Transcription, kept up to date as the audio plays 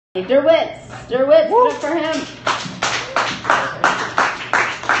Witz, put up for him.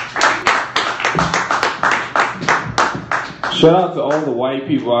 Shout out to all the white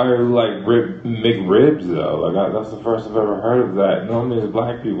people out here who like McRibs though. Like that's the first I've ever heard of that. Normally it's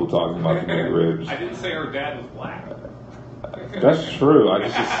black people talking about the McRibs. I didn't say her dad was black. That's true. I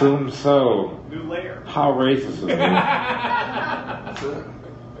just assumed so. New layer. How racist of me.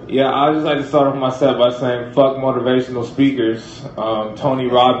 Yeah, I just like to start off my set by saying fuck motivational speakers, Tony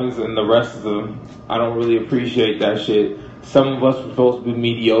Robbins and the rest of them. I don't really appreciate that shit. Some of us are supposed to be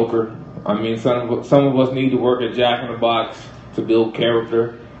mediocre. I mean, some of us need to work at Jack in the Box to build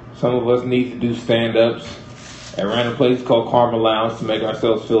character. Some of us need to do stand-ups at random places called Karma Lounge to make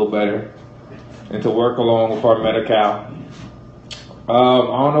ourselves feel better and to work along with our Medi-Cal. I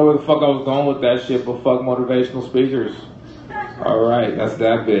don't know where the fuck I was going with that shit, but fuck motivational speakers. Alright, that's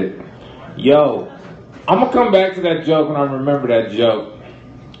that bit. Yo, I'm gonna come back to that joke when I remember that joke.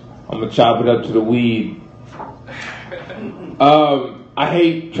 I'm gonna chop it up to the weed. I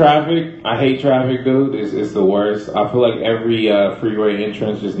hate traffic. Dude. It's the worst. I feel like every freeway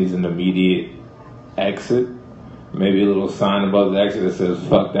entrance just needs an immediate exit. Maybe a little sign above the exit that says,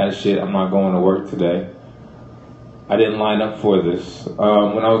 fuck that shit, I'm not going to work today. I didn't line up for this.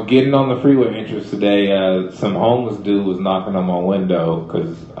 When I was getting on the freeway entrance today, some homeless dude was knocking on my window,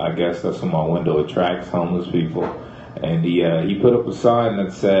 because I guess that's what my window attracts, homeless people. And he put up a sign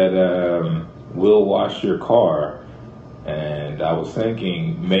that said, we'll wash your car. And I was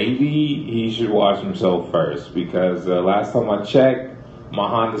thinking, maybe he should wash himself first, because last time I checked, my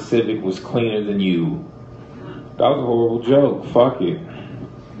Honda Civic was cleaner than you. That was a horrible joke. Fuck it.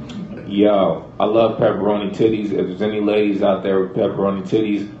 Yo, I love pepperoni titties. If there's any ladies out there with pepperoni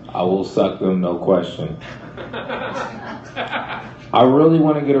titties, I will suck them, no question. I really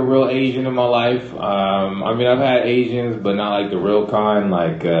want to get a real Asian in my life. I mean, I've had Asians, but not like the real kind.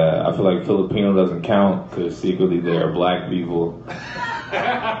 Like, I feel like Filipino doesn't count because secretly they are black people.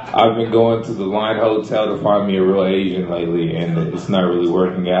 I've been going to the Line Hotel to find me a real Asian lately, and it's not really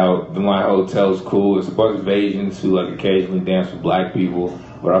working out. The Line Hotel is cool. It's a bunch of Asians who like occasionally dance with black people.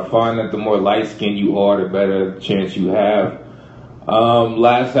 But I find that the more light-skinned you are, the better chance you have.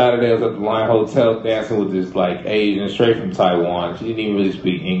 Last Saturday I was at the Line Hotel dancing with this like Asian straight from Taiwan. She didn't even really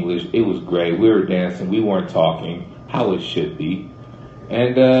speak English. It was great. We were dancing. We weren't talking. How it should be.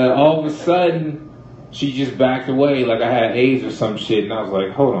 And all of a sudden, she just backed away like I had AIDS or some shit. And I was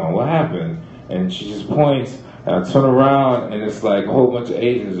like, hold on, what happened? And she just points. And I turn around and it's like a whole bunch of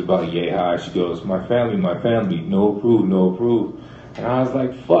Asians about yay high. She goes, my family, no approve, no approve. And I was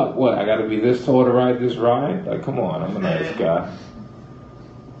like, fuck, what? I gotta be this tall to ride this ride? Like, come on, I'm a nice guy.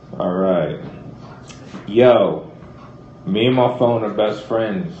 Alright. Yo, me and my phone are best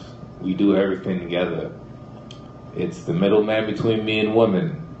friends. We do everything together. It's the middleman between me and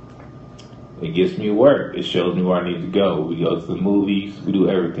women. It gets me work. It shows me where I need to go. We go to the movies. We do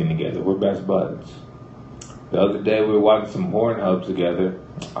everything together. We're best buds. The other day we were watching some Pornhub together.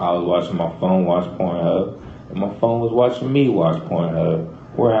 I was watching my phone watch Pornhub. And my phone was watching me watch Pornhub.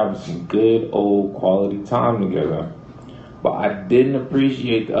 We're having some good old quality time together. But I didn't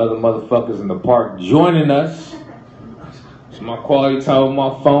appreciate the other motherfuckers in the park joining us. So my quality time with my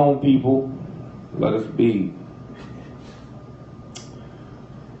phone, people. Let us be.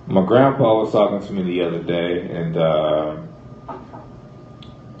 My grandpa was talking to me the other day, and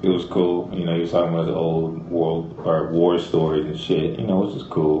it was cool. You know, he was talking about the old world or war stories and shit. You know, which is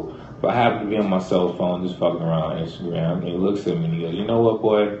cool. But I happened to be on my cell phone just fucking around on Instagram, and he looks at me and he goes, you know what,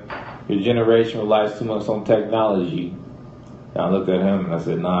 boy? Your generation relies too much on technology. And I looked at him and I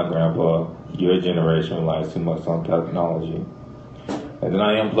said, nah, Grandpa, your generation relies too much on technology. And then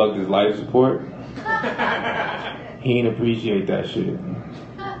I unplugged his life support. He didn't appreciate that shit.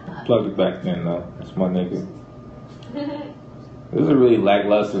 Plugged it back then, though. That's my nigga. This is a really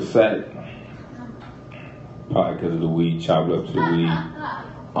lackluster set. Probably because of the weed, chopped up to the weed.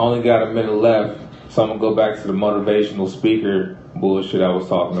 I only got a minute left, so I'm going to go back to the motivational speaker bullshit I was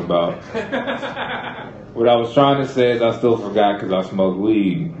talking about. What I was trying to say is I still forgot because I smoked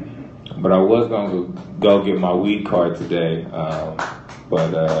weed. But I was going to go get my weed card today,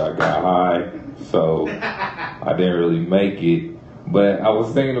 but I got high, so I didn't really make it. But I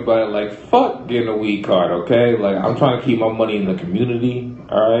was thinking about it like, fuck getting a weed card, okay? Like, I'm trying to keep my money in the community,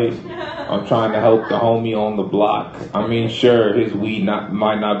 alright? I'm trying to help the homie on the block. I mean, sure, his weed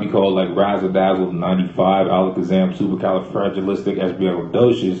might not be called like Razzle-Dazzle 95, Alakazam,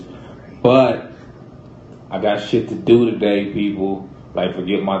 Supercalifragilisticexpialidocious, but I got shit to do today, people. Like,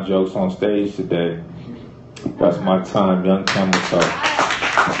 forget my jokes on stage today. That's my time, young camel talk.